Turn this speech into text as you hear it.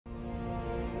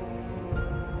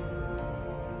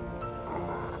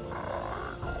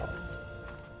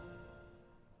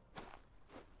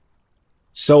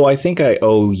So I think I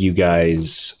owe you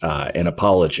guys an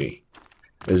apology.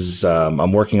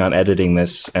 I'm working on editing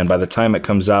this, and by the time it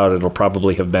comes out, it'll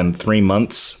probably have been 3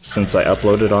 months since I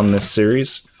uploaded on this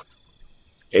series.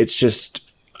 It's just,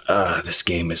 this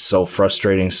game is so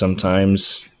frustrating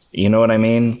sometimes. You know what I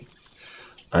mean?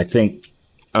 I think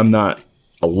I'm not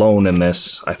alone in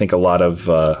this. I think a lot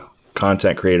of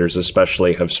content creators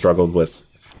especially have struggled with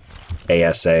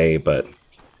ASA, but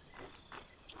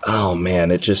oh man,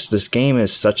 this game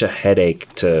is such a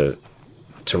headache to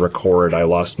record. I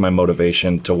lost my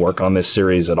motivation to work on this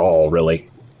series at all, really.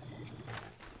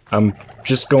 I'm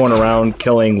just going around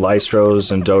killing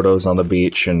Lystros and Dodos on the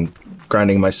beach and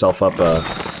grinding myself up a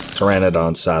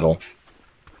Pteranodon saddle.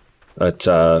 But,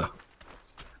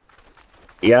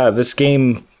 yeah, this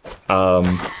game,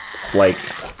 like,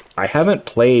 I haven't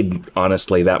played,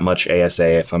 honestly, that much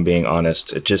ASA, if I'm being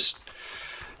honest.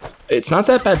 It's not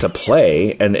that bad to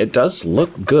play, and it does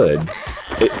look good.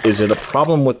 Is it a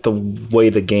problem with the way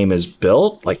the game is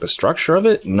built? Like, the structure of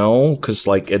it? No, because,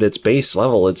 like, at its base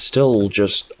level, it's still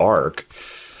just Ark.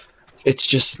 It's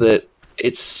just that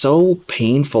it's so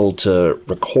painful to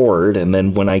record, and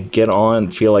then when I get on,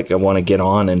 feel like I want to get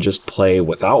on and just play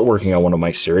without working on one of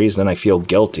my series, then I feel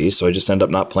guilty, so I just end up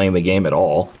not playing the game at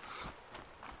all.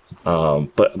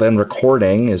 But then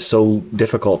recording is so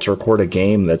difficult to record a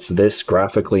game that's this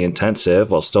graphically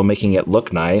intensive while still making it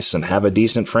look nice and have a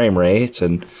decent frame rate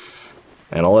and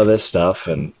all of this stuff.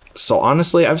 And so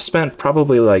honestly, I've spent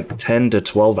probably like 10 to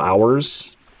 12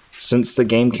 hours since the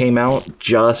game came out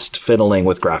just fiddling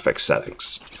with graphics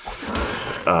settings.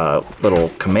 Little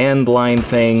command line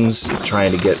things,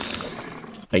 trying to get,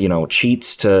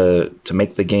 cheats to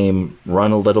make the game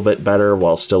run a little bit better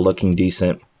while still looking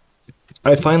decent.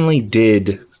 I finally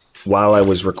did, while I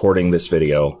was recording this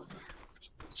video,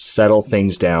 settle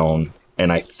things down,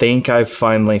 and I think I've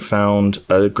finally found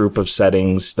a group of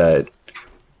settings that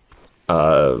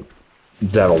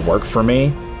that'll work for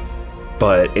me,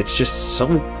 but it's just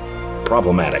so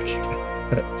problematic.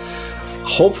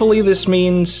 Hopefully this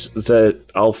means that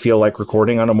I'll feel like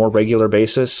recording on a more regular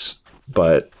basis,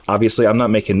 but obviously I'm not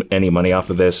making any money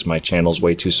off of this. My channel's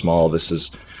way too small. This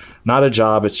is not a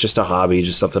job, it's just a hobby,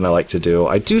 just something I like to do.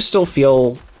 I do still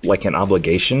feel like an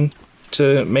obligation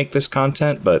to make this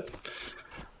content, but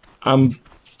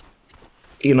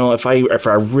if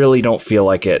I really don't feel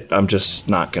like it, I'm just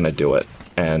not gonna do it.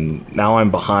 And now I'm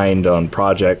behind on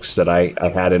projects that I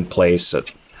had in place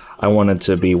that I wanted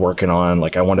to be working on.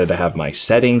 Like, I wanted to have my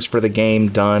settings for the game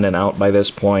done and out by this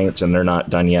point, and they're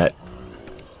not done yet.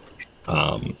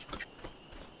 And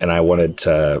I wanted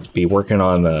to be working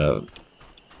on the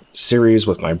series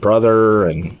with my brother,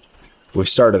 and we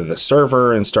started the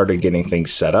server and started getting things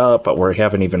set up, but we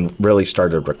haven't even really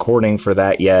started recording for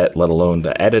that yet, let alone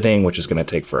the editing, which is going to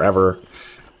take forever.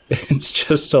 It's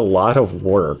just a lot of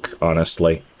work,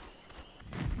 honestly.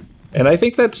 And I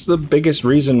think that's the biggest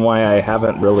reason why I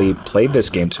haven't really played this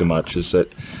game too much, is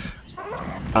that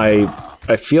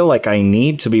I feel like I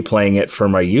need to be playing it for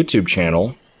my YouTube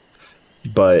channel,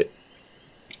 but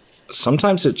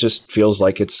sometimes it just feels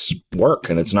like it's work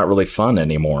and it's not really fun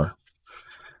anymore.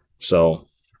 So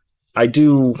I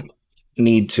do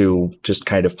need to just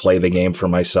kind of play the game for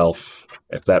myself,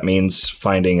 if that means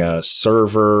finding a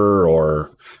server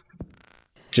or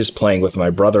just playing with my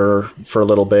brother for a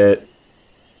little bit,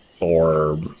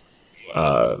 or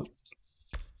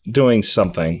doing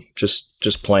something,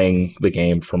 just playing the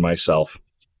game for myself,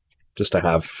 just to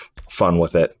have fun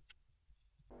with it.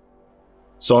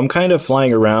 So I'm kind of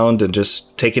flying around and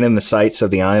just taking in the sights of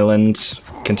the island,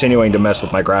 continuing to mess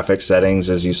with my graphics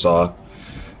settings, as you saw,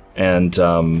 and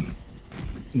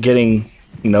getting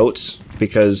notes,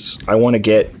 because I want to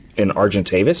get an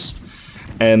Argentavis,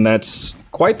 and that's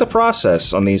quite the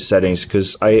process on these settings,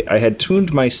 because I had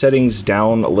tuned my settings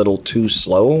down a little too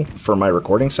slow for my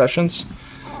recording sessions,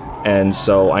 and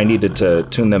so I needed to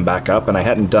tune them back up, and I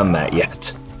hadn't done that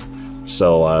yet.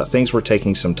 So things were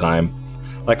taking some time.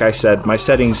 Like I said, my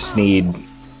settings need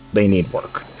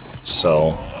work.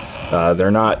 So they're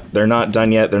not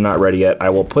done yet. They're not ready yet. I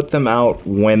will put them out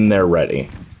when they're ready.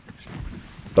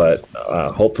 But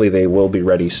hopefully they will be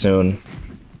ready soon.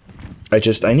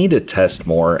 I need to test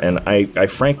more, and I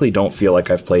frankly don't feel like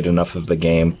I've played enough of the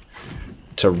game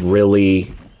to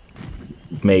really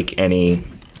make any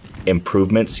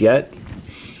improvements yet.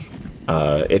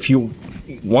 If you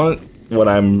want what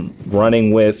I'm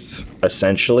running with,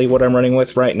 essentially what I'm running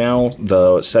with right now,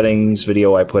 the settings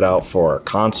video I put out for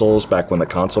consoles back when the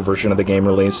console version of the game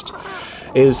released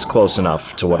is close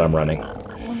enough to what I'm running.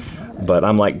 But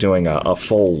I'm like doing a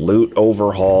full loot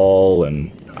overhaul,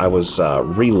 and I was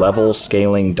re-level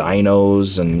scaling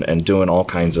dinos and doing all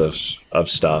kinds of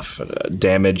stuff,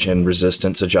 damage and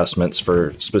resistance adjustments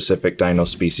for specific dino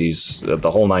species, the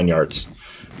whole 9 yards.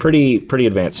 Pretty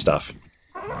advanced stuff.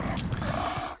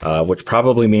 Which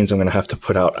probably means I'm going to have to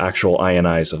put out actual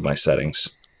INIs of my settings.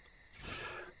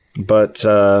 But,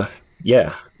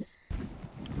 yeah.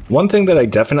 One thing that I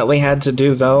definitely had to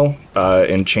do, though,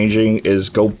 in changing is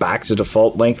go back to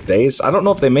default length days. I don't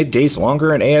know if they made days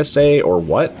longer in ASA or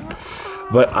what,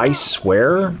 but I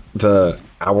swear the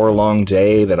hour-long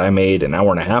day that I made an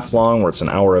hour and a half long, where it's an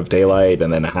hour of daylight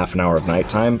and then a half an hour of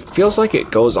nighttime, feels like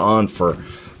it goes on for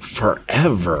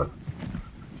forever.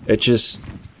 It just...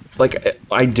 like,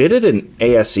 I did it in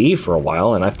ASE for a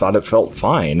while, and I thought it felt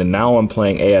fine, and now I'm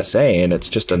playing ASA, and it's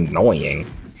just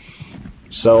annoying.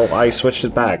 So I switched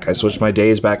it back. I switched my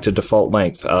days back to default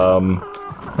length.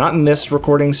 Not in this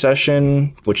recording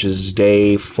session, which is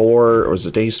day 4, or was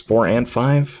it days 4 and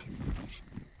 5?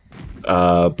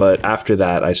 But after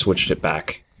that, I switched it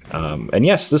back. And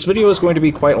yes, this video is going to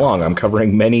be quite long. I'm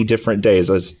covering many different days.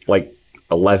 It's like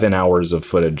 11 hours of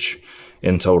footage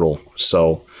in total.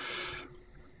 So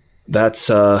that's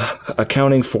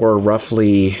accounting for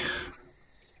roughly...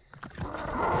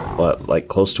 what, like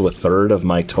close to a third of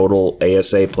my total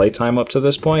ASA playtime up to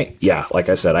this point? Yeah, like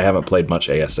I said, I haven't played much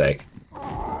ASA.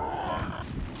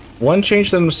 One change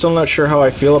that I'm still not sure how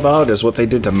I feel about is what they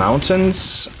did to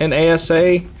mountains in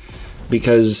ASA,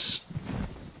 because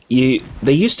they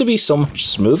used to be so much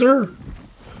smoother,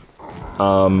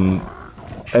 and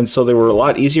so they were a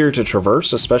lot easier to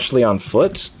traverse, especially on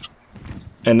foot.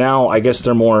 And now I guess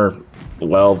they're more,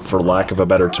 well, for lack of a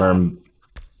better term,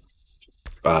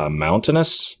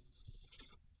 mountainous.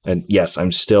 And yes,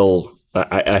 I'm still...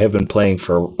 I have been playing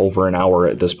for over an hour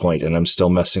at this point, and I'm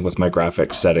still messing with my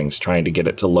graphics settings, trying to get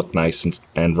it to look nice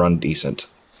and run decent.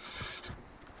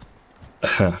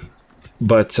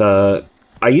 But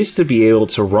I used to be able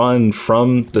to run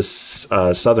from the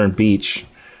southern beach,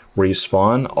 where you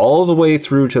spawn, all the way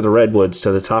through to the redwoods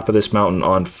to the top of this mountain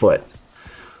on foot.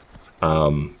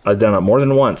 I've done it more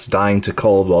than once, dying to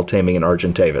cold while taming an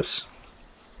Argentavis.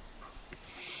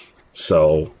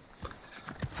 So...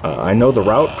 I know the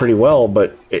route pretty well,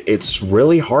 but it's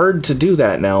really hard to do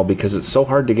that now because it's so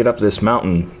hard to get up this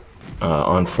mountain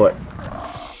on foot.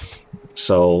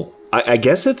 So I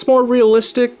guess it's more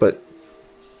realistic, but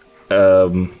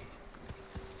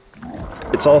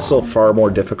it's also far more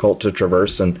difficult to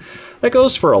traverse, and that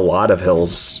goes for a lot of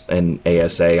hills in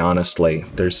ASA, honestly.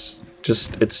 It's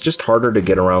just harder to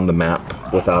get around the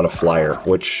map without a flyer,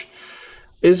 which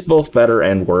is both better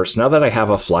and worse. Now that I have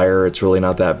a flyer, it's really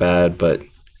not that bad, but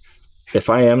if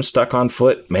I am stuck on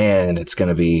foot, man, it's going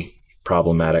to be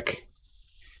problematic.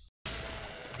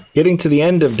 Getting to the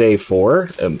end of day 4,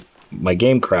 my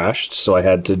game crashed, so I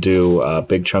had to do a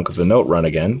big chunk of the note run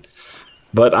again.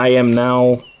 But I am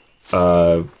now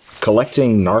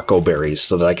collecting narco berries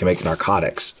so that I can make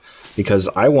narcotics, because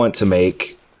I want to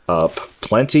make up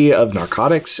plenty of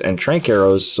narcotics and trank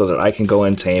arrows so that I can go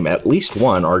and tame at least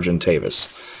one Argentavis.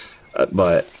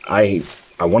 But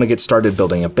I want to get started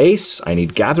building a base. I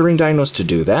need gathering dinos to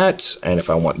do that, and if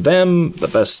I want them, the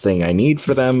best thing I need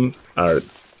for them, or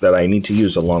that I need to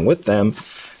use along with them,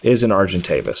 is an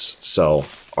Argentavis. So,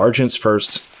 Argents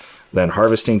first, then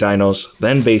harvesting dinos,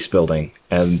 then base building,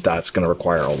 and that's going to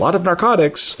require a lot of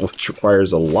narcotics, which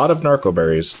requires a lot of narco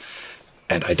berries,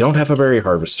 and I don't have a berry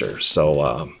harvester,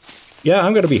 so yeah,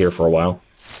 I'm going to be here for a while.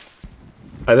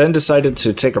 I then decided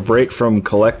to take a break from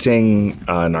collecting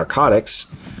narcotics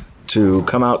to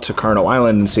come out to Carno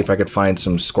Island and see if I could find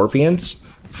some scorpions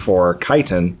for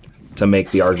chitin to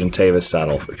make the Argentavis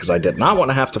saddle, because I did not want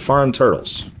to have to farm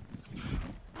turtles.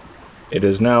 It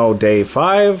is now day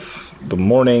 5,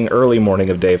 early morning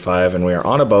of day 5, and we are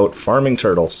on a boat farming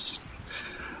turtles.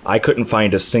 I couldn't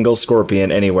find a single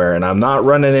scorpion anywhere, and I'm not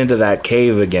running into that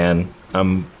cave again.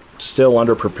 I'm still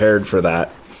underprepared for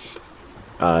that.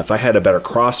 If I had a better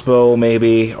crossbow,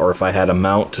 maybe, or if I had a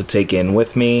mount to take in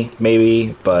with me,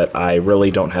 maybe, but I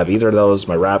really don't have either of those.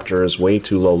 My raptor is way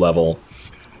too low level.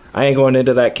 I ain't going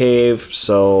into that cave,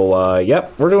 so,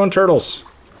 yep, we're doing turtles.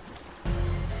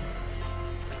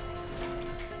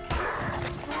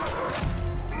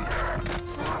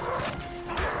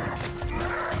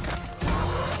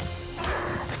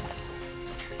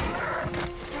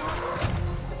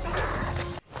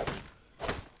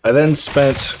 I then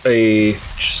spent a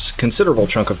considerable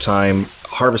chunk of time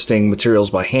harvesting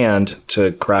materials by hand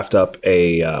to craft up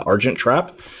a Argent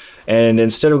trap, and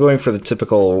instead of going for the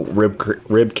typical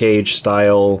rib cage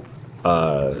style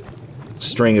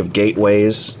string of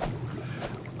gateways,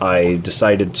 I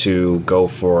decided to go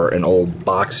for an old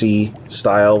boxy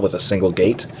style with a single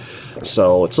gate.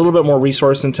 So it's a little bit more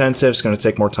resource intensive. It's going to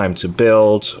take more time to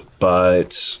build,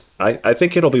 but I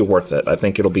think it'll be worth it. I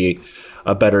think it'll be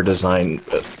a better design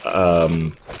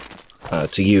to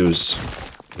use,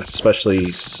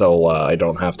 especially so I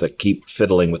don't have to keep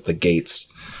fiddling with the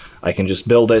gates. I can just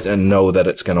build it and know that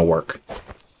it's going to work.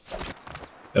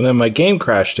 And then my game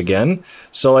crashed again,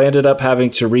 so I ended up having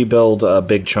to rebuild a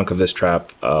big chunk of this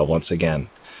trap once again.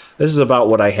 This is about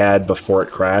what I had before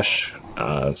it crashed,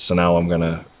 so now I'm going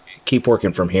to keep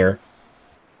working from here.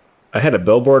 I had a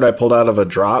billboard I pulled out of a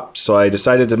drop, so I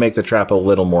decided to make the trap a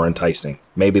little more enticing.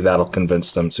 Maybe that'll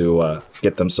convince them to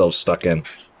get themselves stuck in.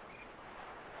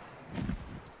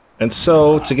 And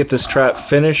so, to get this trap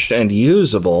finished and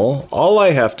usable, all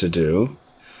I have to do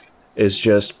is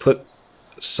just put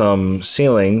some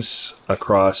ceilings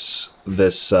across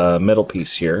this middle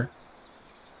piece here,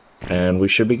 and we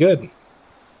should be good.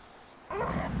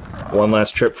 One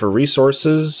last trip for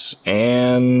resources,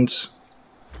 and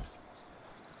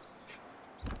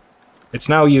it's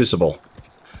now usable.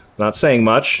 Not saying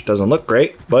much, doesn't look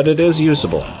great, but it is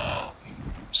usable.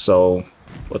 So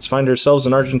let's find ourselves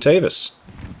an Argentavis.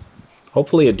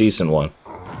 Hopefully a decent one.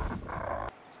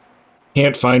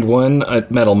 Can't find one at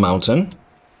Metal Mountain.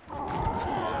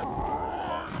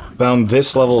 Found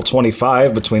this level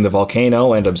 25 between the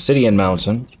volcano and Obsidian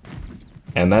Mountain.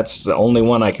 And that's the only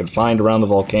one I could find around the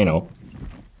volcano.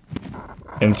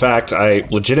 In fact, I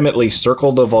legitimately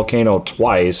circled the volcano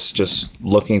twice just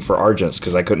looking for Argents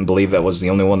because I couldn't believe that was the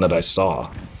only one that I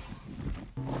saw.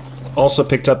 Also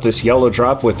picked up this yellow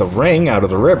drop with a ring out of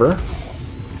the river.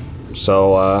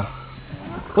 So,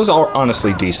 it was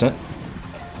honestly decent.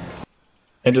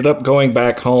 Ended up going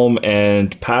back home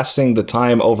and passing the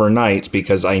time overnight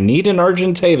because I need an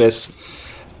Argentavis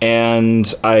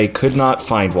and I could not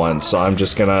find one, so I'm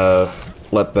just gonna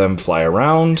let them fly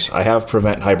around. I have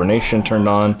Prevent Hibernation turned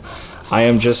on. I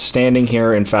am just standing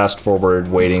here in fast forward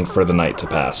waiting for the night to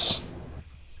pass.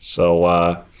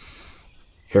 So,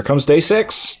 here comes day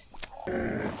 6.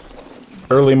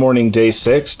 Early morning day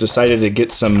 6, decided to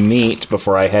get some meat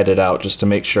before I headed out just to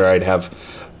make sure I'd have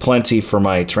plenty for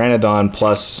my Pteranodon,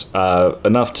 plus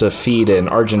enough to feed an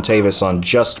Argentavis on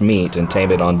just meat and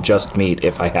tame it on just meat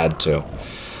if I had to.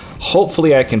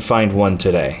 Hopefully I can find one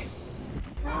today.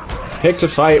 Picked a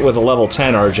fight with a level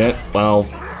 10 Argent. Well,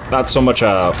 not so much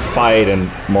a fight and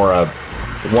more a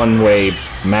one-way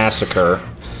massacre.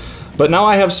 But now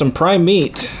I have some prime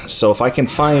meat, so if I can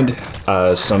find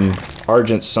some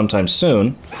Argents sometime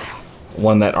soon,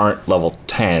 one that aren't level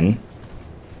 10,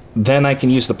 then I can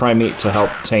use the prime meat to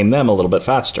help tame them a little bit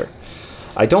faster.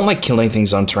 I don't like killing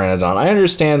things on Pteranodon. I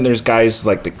understand there's guys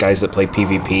like the guys that play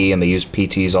PvP and they use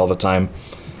PTs all the time.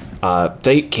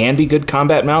 They can be good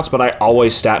combat mounts, but I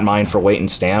always stat mine for weight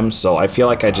and stam, so I feel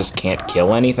like I just can't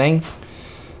kill anything.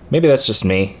 Maybe that's just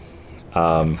me.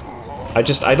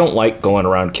 I don't like going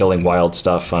around killing wild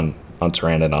stuff on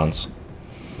Pteranodons.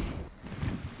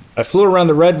 I flew around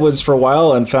the redwoods for a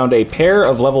while and found a pair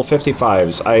of level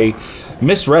 55s. I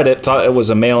misread it, thought it was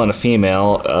a male and a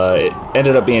female. It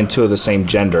ended up being two of the same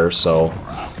gender, so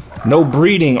no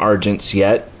breeding Argents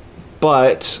yet,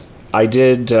 but I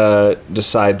did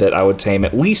decide that I would tame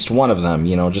at least one of them,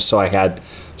 you know, just so I had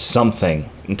something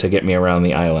to get me around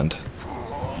the island.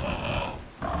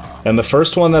 And the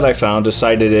first one that I found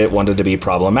decided it wanted to be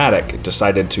problematic. It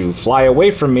decided to fly away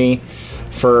from me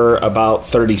for about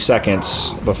 30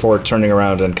 seconds before turning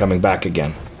around and coming back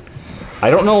again. I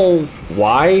don't know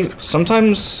why.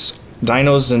 Sometimes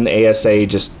dinos in ASA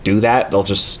just do that. They'll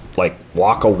just, like,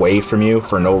 walk away from you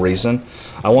for no reason.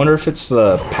 I wonder if it's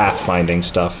the pathfinding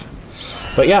stuff.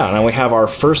 But yeah, now we have our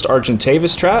first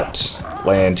Argentavis trapped.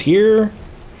 Land here.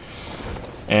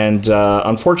 And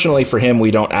unfortunately for him,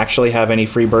 we don't actually have any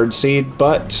free bird seed,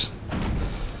 but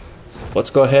let's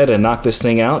go ahead and knock this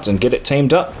thing out and get it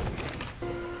tamed up.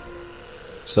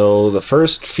 So the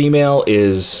first female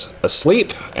is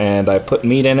asleep, and I've put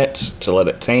meat in it to let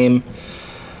it tame.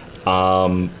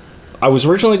 I was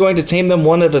originally going to tame them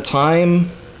one at a time,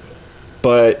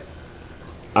 but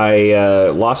I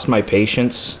lost my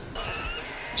patience.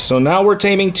 So now we're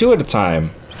taming two at a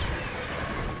time.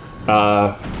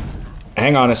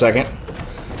 Hang on a second.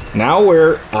 Now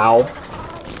we're... Ow.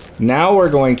 Now we're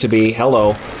going to be...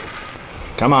 Hello.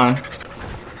 Come on.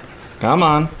 Come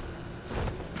on.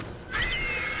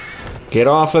 Get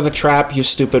off of the trap, you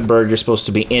stupid bird. You're supposed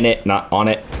to be in it, not on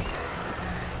it.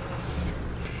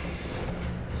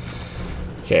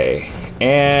 Okay.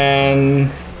 And...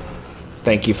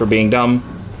 Thank you for being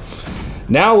dumb.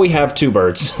 Now we have two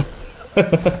birds.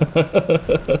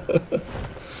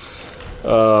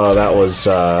 That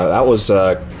was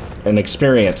an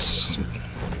experience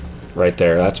right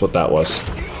there. That's what that was.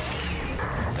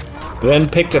 Then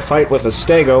picked a fight with a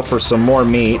Stego for some more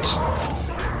meat.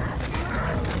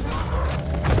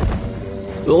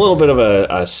 A little bit of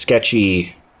a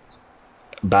sketchy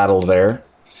battle there.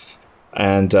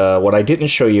 And what I didn't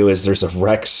show you is there's a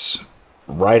Rex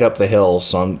right up the hill,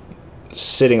 so I'm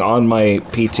sitting on my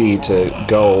PT to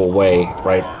go away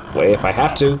right away if I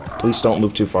have to. Please don't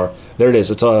move too far. There it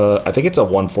is. It's a, I think it's a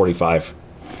 145.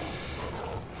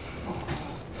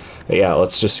 But yeah,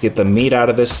 let's just get the meat out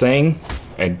of this thing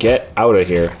and get out of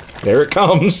here. There it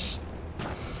comes.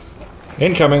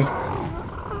 Incoming.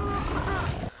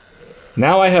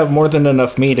 Now I have more than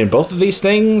enough meat in both of these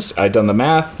things. I've done the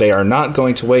math. They are not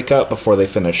going to wake up before they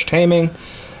finish taming.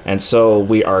 And so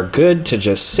we are good to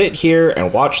just sit here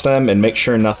and watch them and make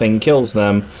sure nothing kills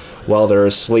them while they're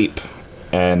asleep.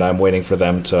 And I'm waiting for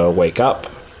them to wake up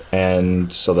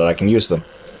and so that I can use them.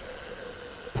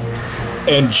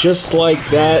 And just like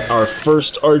that, our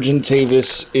first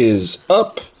Argentavis is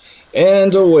up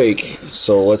and awake.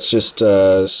 So let's just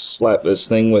slap this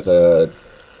thing with a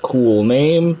cool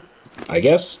name, I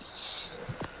guess.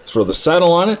 Throw the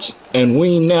saddle on it, and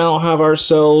we now have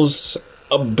ourselves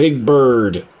a big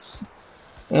bird.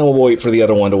 And we'll wait for the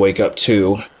other one to wake up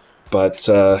too. But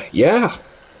yeah,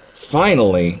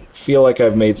 finally feel like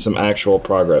I've made some actual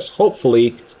progress.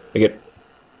 Hopefully I get...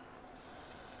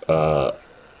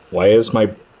 why is my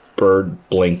bird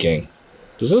blinking?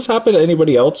 Does this happen to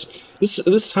anybody else?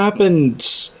 This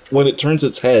happens when it turns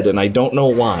its head, and I don't know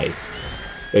why.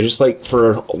 It just, like,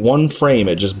 for one frame,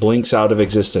 it just blinks out of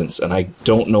existence, and I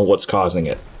don't know what's causing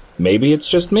it. Maybe it's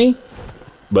just me,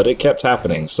 but it kept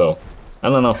happening, so I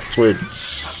don't know. It's weird.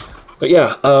 But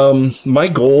yeah, my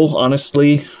goal,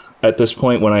 honestly, at this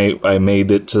point when I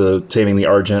made it to Taming the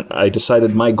Argent, I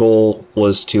decided my goal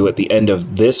was to, at the end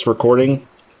of this recording,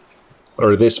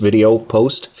 or this video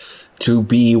post, to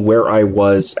be where I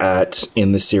was at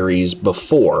in the series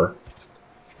before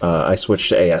I switched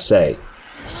to ASA.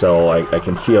 So I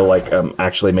can feel like I'm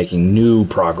actually making new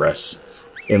progress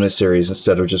in this series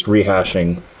instead of just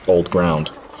rehashing old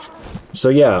ground. So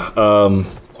yeah,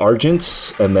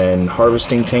 Argents, and then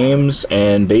harvesting tames,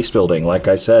 and base building, like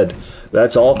I said.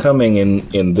 That's all coming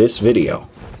in this video.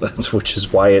 Which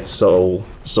is why it's so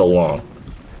long.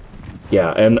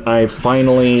 Yeah, and I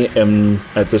finally am,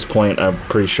 at this point, I'm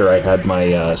pretty sure I had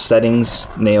my settings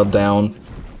nailed down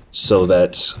so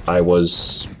that I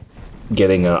was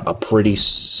getting a pretty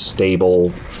stable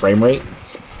frame rate.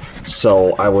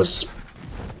 So I was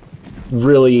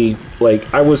really,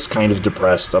 like, I was kind of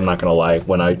depressed, I'm not gonna lie,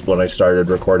 when I started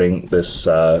recording this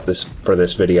for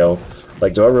this video.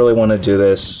 Like, do I really want to do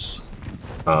this?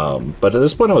 But at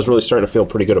this point I was really starting to feel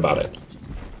pretty good about it.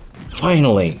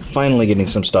 Finally getting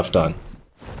some stuff done.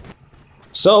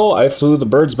 So I flew the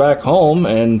birds back home,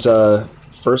 and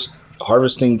first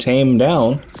harvesting tame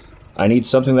down, I need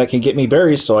something that can get me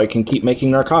berries so I can keep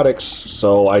making narcotics.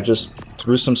 So I just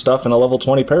threw some stuff in a level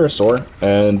 20 Parasaur,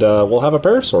 and we'll have a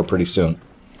Parasaur pretty soon.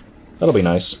 That'll be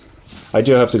nice. I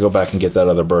do have to go back and get that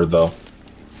other bird, though.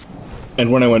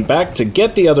 And when I went back to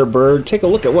get the other bird, take a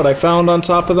look at what I found on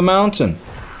top of the mountain.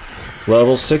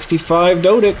 Level 65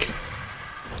 Dodic.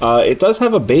 It does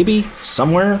have a baby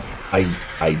somewhere.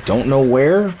 I don't know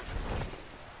where.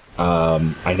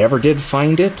 I never did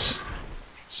find it.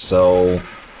 So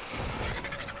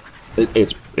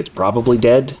it's probably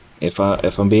dead, if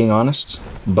I'm being honest.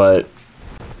 But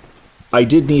I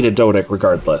did need a Dodic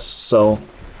regardless, so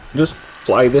just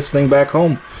fly this thing back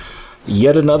home.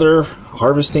 Yet another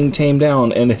harvesting tame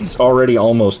down, and it's already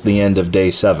almost the end of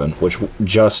day 7, which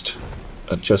just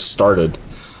started.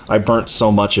 I burnt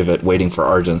so much of it waiting for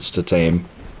Argents to tame.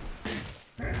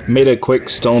 Made a quick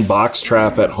stone box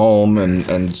trap at home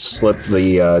and slipped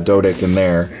the Dodic in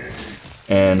there,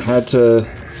 and had to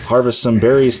harvest some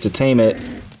berries to tame it.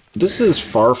 This is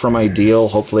far from ideal.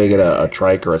 Hopefully I get a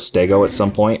Trike or a Stego at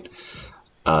some point.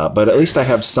 But at least I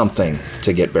have something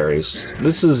to get berries.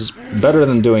 This is better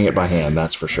than doing it by hand,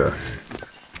 that's for sure.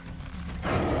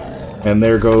 And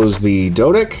there goes the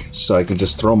Dodic, so I can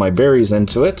just throw my berries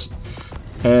into it.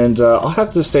 And I'll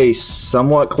have to stay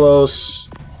somewhat close,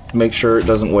 make sure it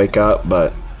doesn't wake up,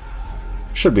 but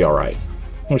should be alright.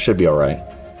 We should be alright.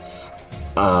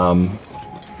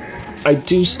 I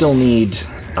do still need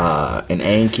an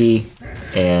Anki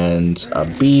and a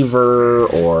Beaver,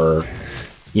 or,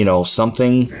 you know,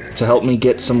 something to help me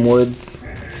get some wood.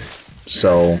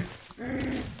 So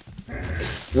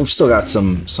we've still got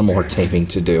some more taming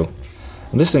to do.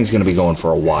 And this thing's going to be going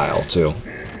for a while, too.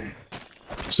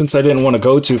 Since I didn't want to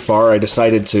go too far, I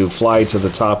decided to fly to the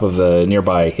top of the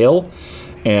nearby hill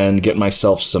and get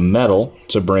myself some metal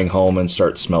to bring home and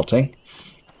start smelting.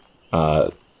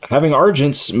 Having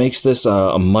Argents makes this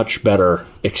a much better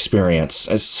experience.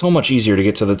 It's so much easier to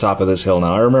get to the top of this hill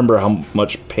now. I remember how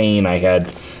much pain I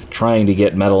had trying to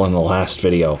get metal in the last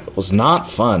video. It was not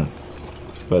fun.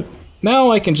 But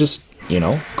now I can just, you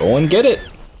know, go and get it.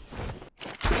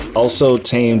 Also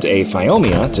tamed a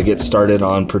Phiomia to get started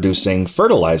on producing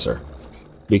fertilizer,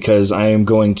 because I am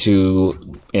going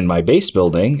to, in my base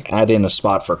building, add in a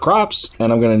spot for crops,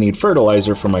 and I'm going to need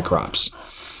fertilizer for my crops.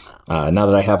 Now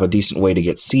that I have a decent way to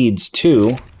get seeds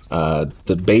too,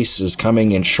 the base is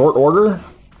coming in short order.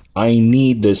 I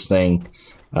need this thing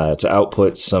to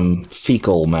output some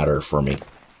fecal matter for me.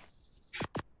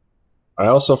 I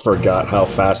also forgot how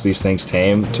fast these things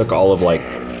tame. It took all of like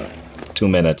 2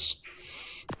 minutes.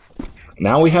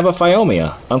 Now we have a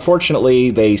Phiomia. Unfortunately,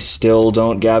 they still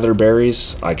don't gather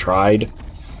berries. I tried.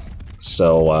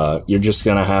 So you're just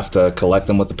gonna have to collect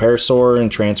them with the Parasaur and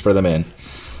transfer them in.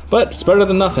 But it's better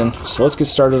than nothing, so let's get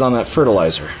started on that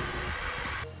fertilizer.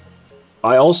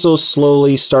 I also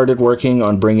slowly started working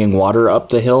on bringing water up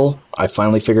the hill. I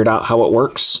finally figured out how it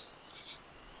works.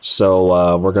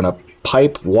 So we're gonna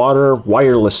pipe water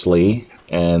wirelessly,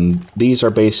 and these are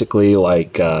basically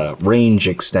like range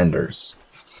extenders.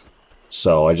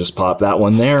 So I just pop that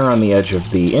one there on the edge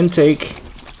of the intake,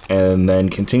 and then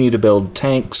continue to build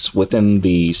tanks within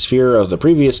the sphere of the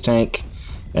previous tank,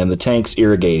 and the tanks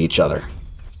irrigate each other.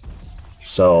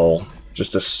 So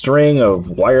just a string of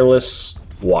wireless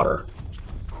water.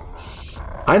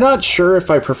 I'm not sure if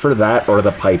I prefer that or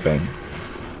the piping.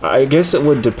 I guess it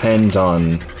would depend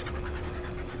on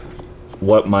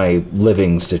what my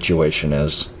living situation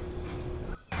is.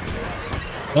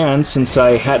 And since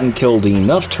I hadn't killed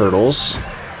enough turtles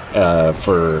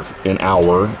for an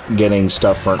hour getting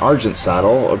stuff for an Argent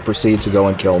saddle, I'll proceed to go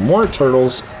and kill more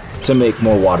turtles to make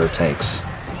more water tanks.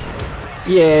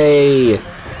 Yay!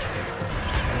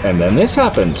 And then this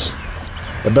happened.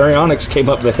 The Baryonyx came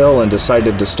up the hill and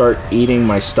decided to start eating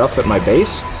my stuff at my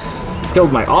base. It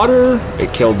killed my otter,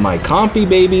 it killed my compy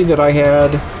baby that I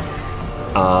had.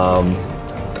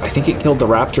 I think it killed the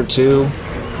raptor too.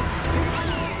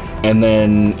 And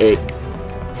then it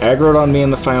aggroed on me in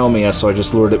the Phiomia, so I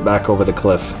just lured it back over the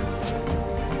cliff.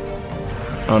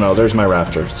 Oh no, there's my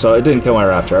raptor. So it didn't kill my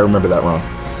raptor, I remember that wrong.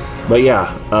 But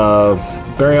yeah,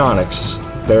 Baryonyx,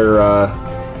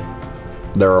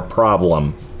 they're a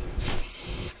problem.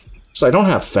 So I don't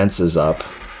have fences up.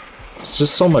 It's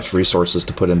just so much resources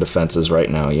to put into fences right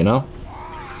now, you know?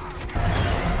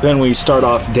 Then we start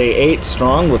off day 8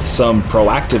 strong with some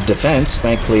proactive defense,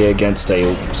 thankfully against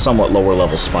a somewhat lower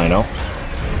level Spino.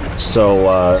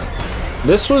 So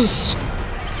this was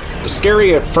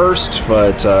scary at first,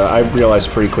 but I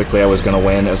realized pretty quickly I was going to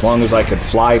win as long as I could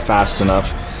fly fast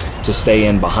enough to stay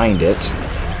in behind it,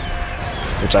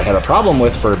 which I had a problem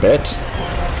with for a bit.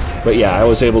 But yeah, I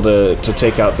was able to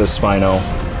take out this Spino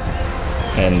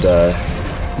and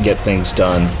get things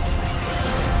done.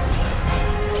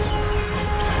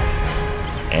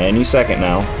 Any second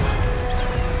now.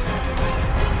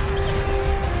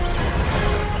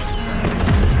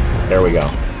 There we go.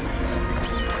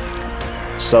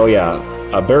 So yeah,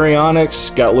 a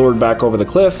Baryonyx got lured back over the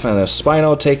cliff and a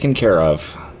Spino taken care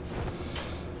of.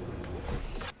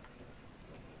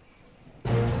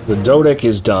 The Dodic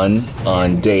is done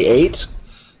on day 8,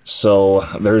 so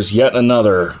there's yet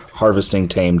another harvesting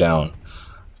tame down.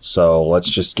 So let's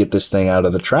just get this thing out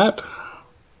of the trap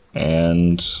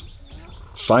and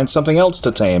find something else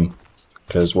to tame,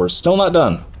 because we're still not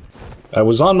done. I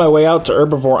was on my way out to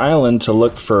Herbivore Island to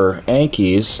look for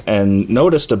Ankies and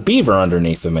noticed a beaver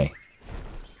underneath of me.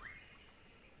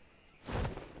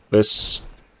 This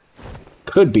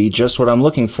could be just what I'm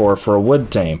looking for a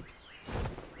wood tame.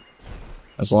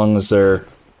 As long as they're...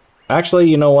 Actually,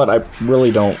 you know what? I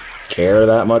really don't care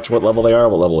that much what level they are.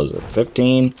 What level is it?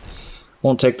 15?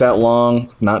 Won't take that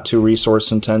long. Not too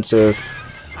resource intensive.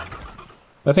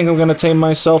 I think I'm going to tame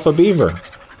myself a beaver.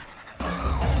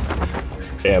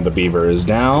 And the beaver is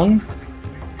down.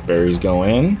 Berries go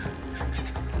in.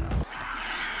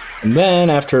 And then,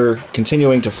 after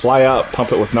continuing to fly up,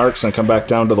 pump it with narcs, and come back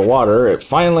down to the water, it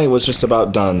finally was just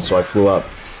about done, so I flew up.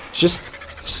 It's just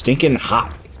stinking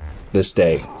hot this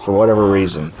day, for whatever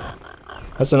reason.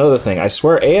 That's another thing. I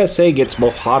swear ASA gets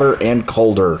both hotter and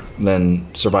colder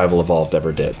than Survival Evolved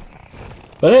ever did.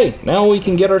 But hey, now we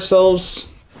can get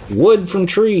ourselves wood from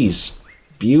trees.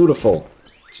 Beautiful.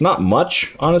 It's not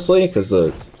much, honestly, because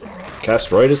the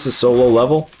Castroides is so low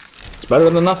level. It's better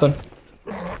than nothing.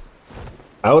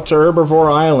 Out to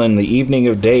Herbivore Island the evening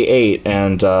of day 8,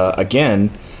 and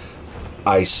again,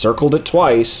 I circled it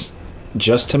twice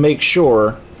just to make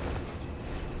sure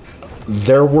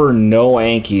There were no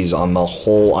Ankies on the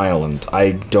whole island.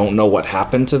 I don't know what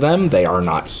happened to them. They are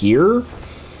not here.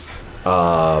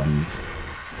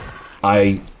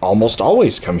 I almost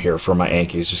always come here for my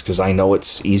Ankies just because I know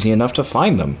it's easy enough to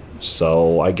find them.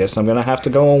 So I guess I'm going to have to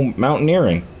go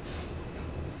mountaineering.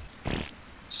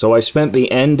 So I spent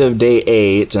the end of day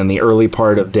 8 and the early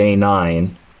part of day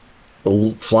 9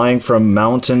 flying from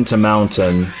mountain to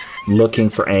mountain looking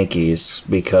for Ankies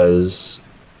because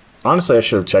honestly I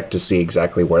should have checked to see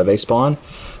exactly where they spawn.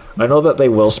 I know that they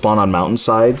will spawn on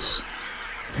mountainsides,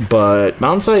 but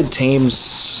mountainside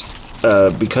tames...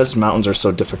 because mountains are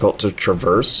so difficult to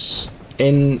traverse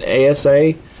in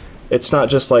ASA, it's not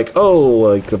just like, oh,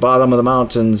 like the bottom of the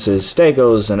mountains is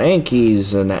Stegos and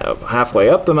Ankies, and halfway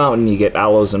up the mountain you get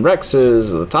Allos and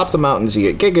Rexes, at the top of the mountains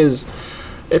you get Gigas.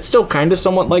 It's still kind of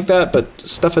somewhat like that, but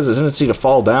stuff has a tendency to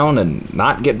fall down and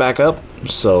not get back up,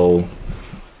 so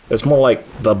it's more like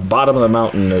the bottom of the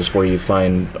mountain is where you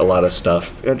find a lot of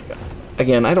stuff.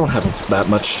 Again, I don't have that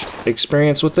much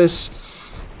experience with this,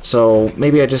 so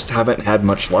maybe I just haven't had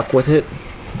much luck with it,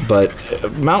 but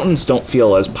mountains don't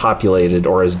feel as populated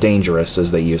or as dangerous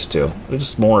as they used to. They're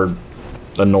just more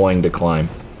annoying to climb.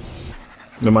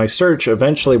 And my search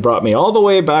eventually brought me all the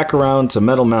way back around to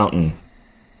Metal Mountain.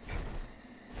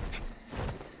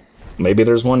 Maybe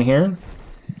there's one here?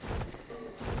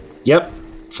 Yep,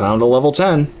 found a level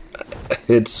 10.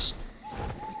 It's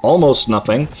almost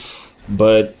nothing,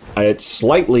 but it's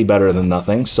slightly better than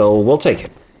nothing, so we'll take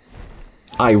it.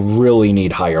 I really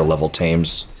need higher level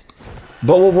tames,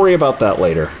 but we'll worry about that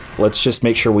later. Let's just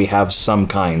make sure we have some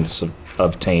kinds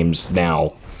of tames now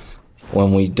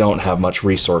when we don't have much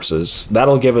resources.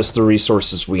 That'll give us the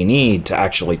resources we need to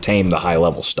actually tame the high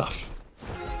level stuff.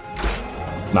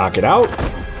 Knock it out.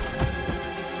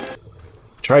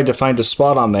 Tried to find a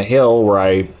spot on the hill where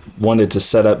I wanted to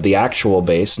set up the actual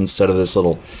base instead of this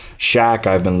little shack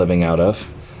I've been living out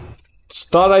of.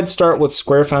 Thought I'd start with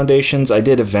square foundations. I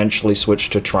did eventually switch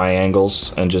to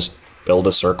triangles and just build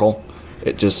a circle.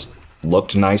 It just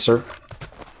looked nicer.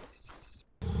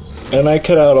 And I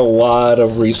cut out a lot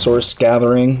of resource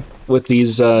gathering with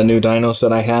these new dinos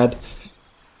that I had.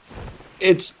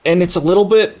 It's a little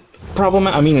bit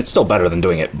problematic. I mean, it's still better than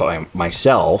doing it by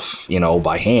myself, you know,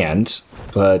 by hand.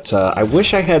 But I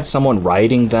wish I had someone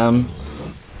riding them,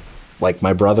 like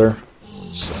my brother.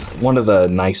 It's one of the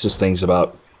nicest things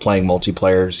about playing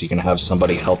multiplayer is you can have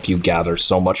somebody help you gather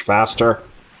so much faster.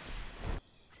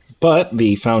 But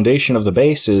the foundation of the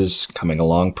base is coming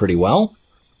along pretty well,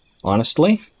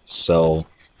 honestly. So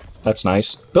that's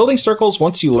nice. Building circles,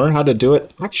 once you learn how to do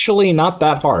it, actually not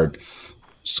that hard.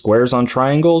 Squares on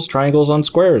triangles, triangles on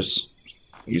squares.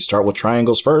 You start with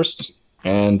triangles first,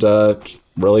 and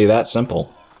really that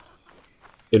simple.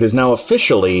 It is now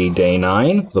officially day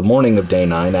 9, the morning of day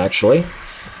 9 actually,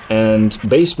 and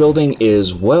base building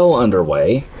is well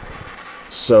underway.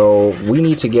 So we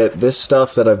need to get this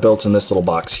stuff that I've built in this little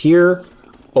box here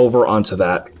over onto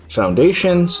that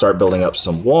foundation, start building up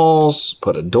some walls,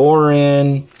 put a door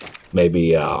in,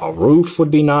 maybe a roof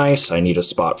would be nice. I need a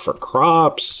spot for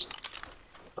crops,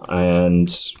 and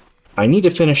I need to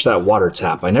finish that water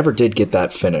tap. I never did get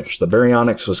that finished. The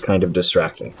baryonyx was kind of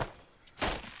distracting.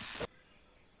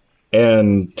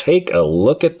 And take a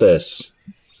look at this.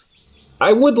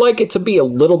 I would like it to be a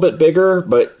little bit bigger,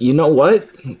 but you know what?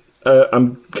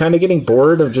 I'm kind of getting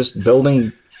bored of just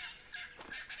building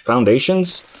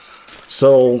foundations.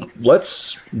 So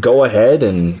let's go ahead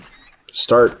and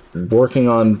start working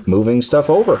on moving stuff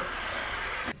over.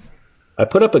 I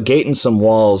put up a gate and some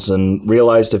walls and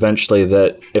realized eventually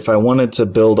that if I wanted to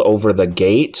build over the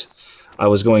gate, I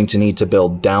was going to need to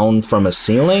build down from a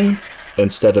ceiling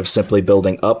instead of simply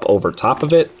building up over top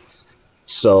of it.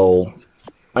 So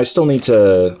I still need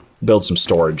to build some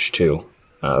storage too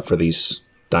for these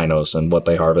dinos and what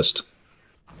they harvest.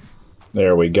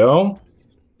 There we go.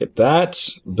 Get that.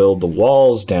 Build the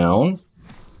walls down.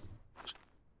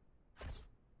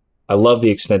 I love the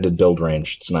extended build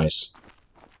range. It's nice.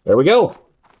 There we go.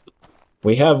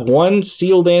 We have one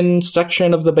sealed in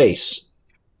section of the base.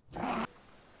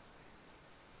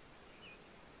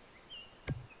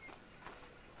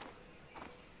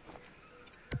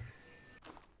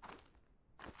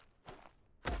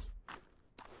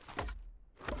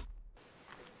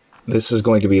 This is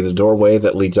going to be the doorway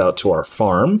that leads out to our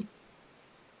farm.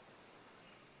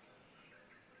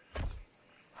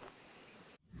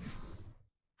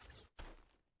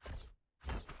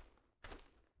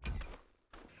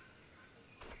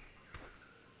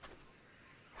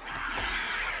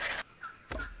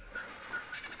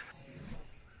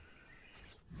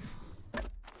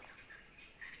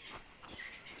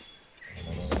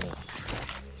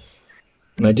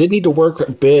 And I did need to work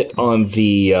a bit on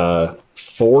the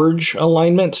forge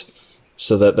alignment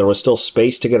so that there was still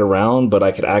space to get around, but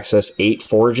I could access 8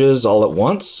 forges all at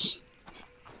once.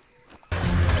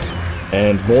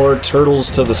 And more turtles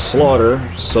to the slaughter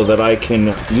so that I can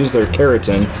use their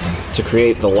keratin to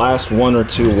create the last 1 or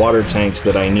 2 water tanks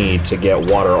that I need to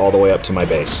get water all the way up to my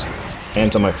base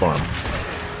and to my farm.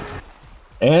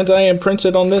 And I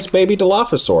imprinted on this baby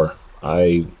Dilophosaur.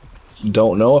 I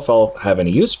don't know if I'll have any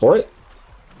use for it,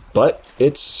 but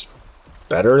it's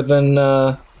better than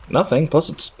nothing. Plus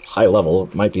it's high level.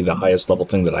 It might be the highest level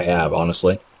thing that I have,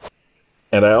 honestly.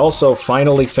 And I also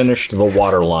finally finished the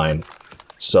water line.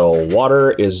 So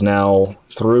water is now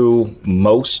through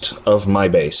most of my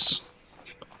base.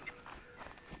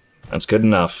 That's good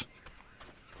enough.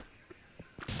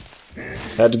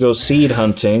 Had to go seed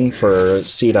hunting for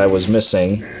seed I was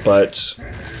missing, but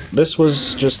this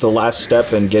was just the last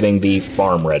step in getting the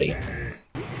farm ready.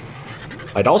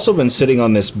 I'd also been sitting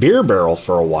on this beer barrel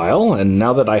for a while, and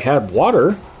now that I had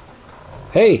water,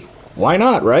 hey, why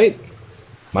not, right?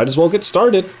 Might as well get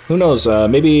started. Who knows,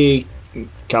 maybe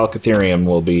Calcatherium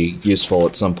will be useful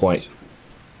at some point.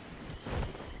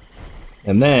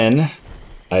 And then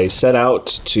I set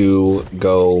out to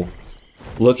go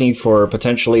looking for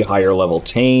potentially higher level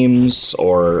tames,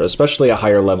 or especially a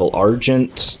higher level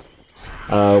Argent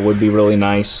would be really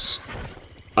nice.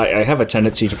 I have a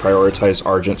tendency to prioritize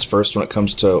Argents first when it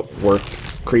comes to work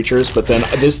creatures, but then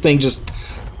this thing just...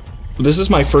 This is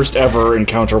my first ever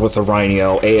encounter with a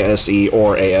Rhino, ASE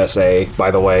or ASA,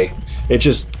 by the way. It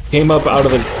just came up out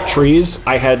of the trees.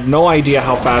 I had no idea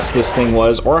how fast this thing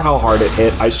was or how hard it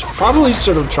hit. I probably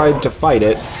should have tried to fight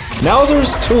it. Now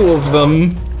there's 2 of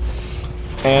them.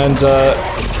 And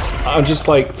I'm just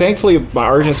like, thankfully my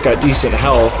Argent's got decent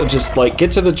health. And just like,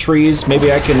 get to the trees.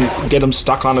 Maybe I can get them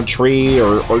stuck on a tree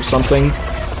or something.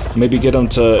 Maybe get them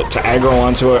to aggro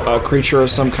onto a creature of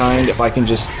some kind. If I can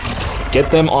just get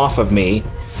them off of me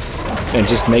and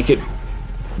just make it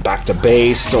back to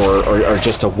base or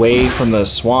just away from the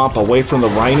swamp, away from the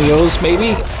rhinos,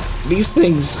 maybe? These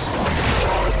things...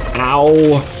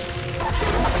 Ow.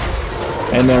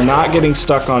 And they're not getting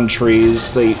stuck on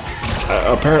trees. They...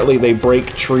 apparently they break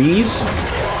trees.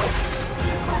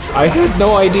 I had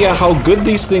no idea how good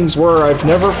these things were. I've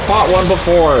never fought one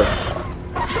before.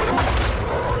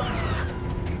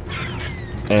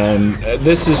 And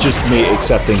this is just me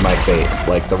accepting my fate.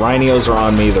 Like, the rhinos are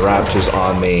on me, the raptors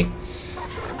on me.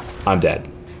 I'm dead.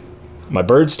 My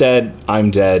bird's dead,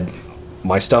 I'm dead.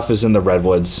 My stuff is in the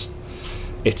redwoods.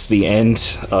 It's the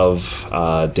end of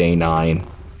day 9,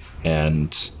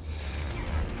 and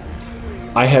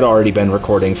I had already been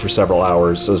recording for several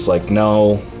hours, so it's like,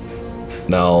 no,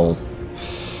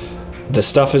 the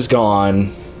stuff is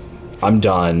gone, I'm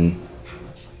done,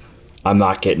 I'm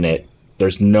not getting it,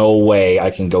 there's no way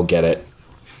I can go get it.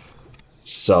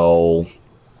 So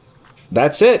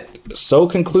that's it. So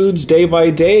concludes day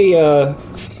by day,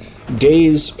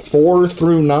 days 4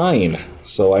 through 9.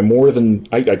 So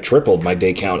I tripled my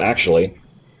day count, actually,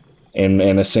 in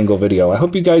a single video. I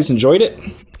hope you guys enjoyed it.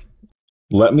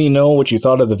 Let me know what you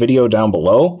thought of the video down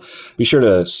below. Be sure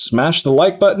to smash the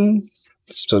like button,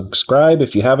 subscribe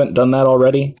if you haven't done that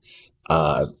already.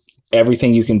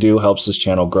 Everything you can do helps this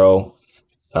channel grow.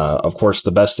 Of course,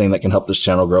 the best thing that can help this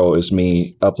channel grow is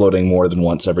me uploading more than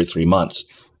once every 3 months.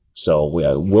 So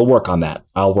we'll work on that.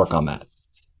 I'll work on that.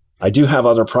 I do have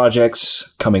other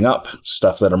projects coming up,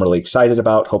 stuff that I'm really excited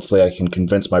about. Hopefully I can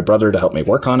convince my brother to help me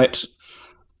work on it.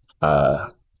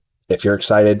 If you're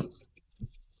excited,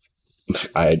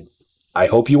 I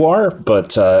hope you are,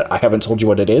 but I haven't told you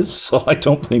what it is, so I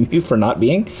don't blame you for not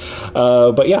being.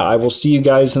 But yeah, I will see you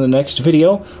guys in the next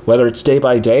video, whether it's day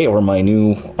by day or my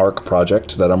new ARC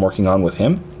project that I'm working on with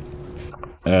him.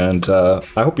 And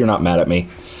I hope you're not mad at me.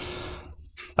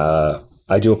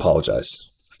 I do apologize.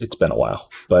 It's been a while,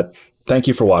 but thank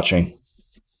you for watching.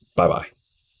 Bye-bye.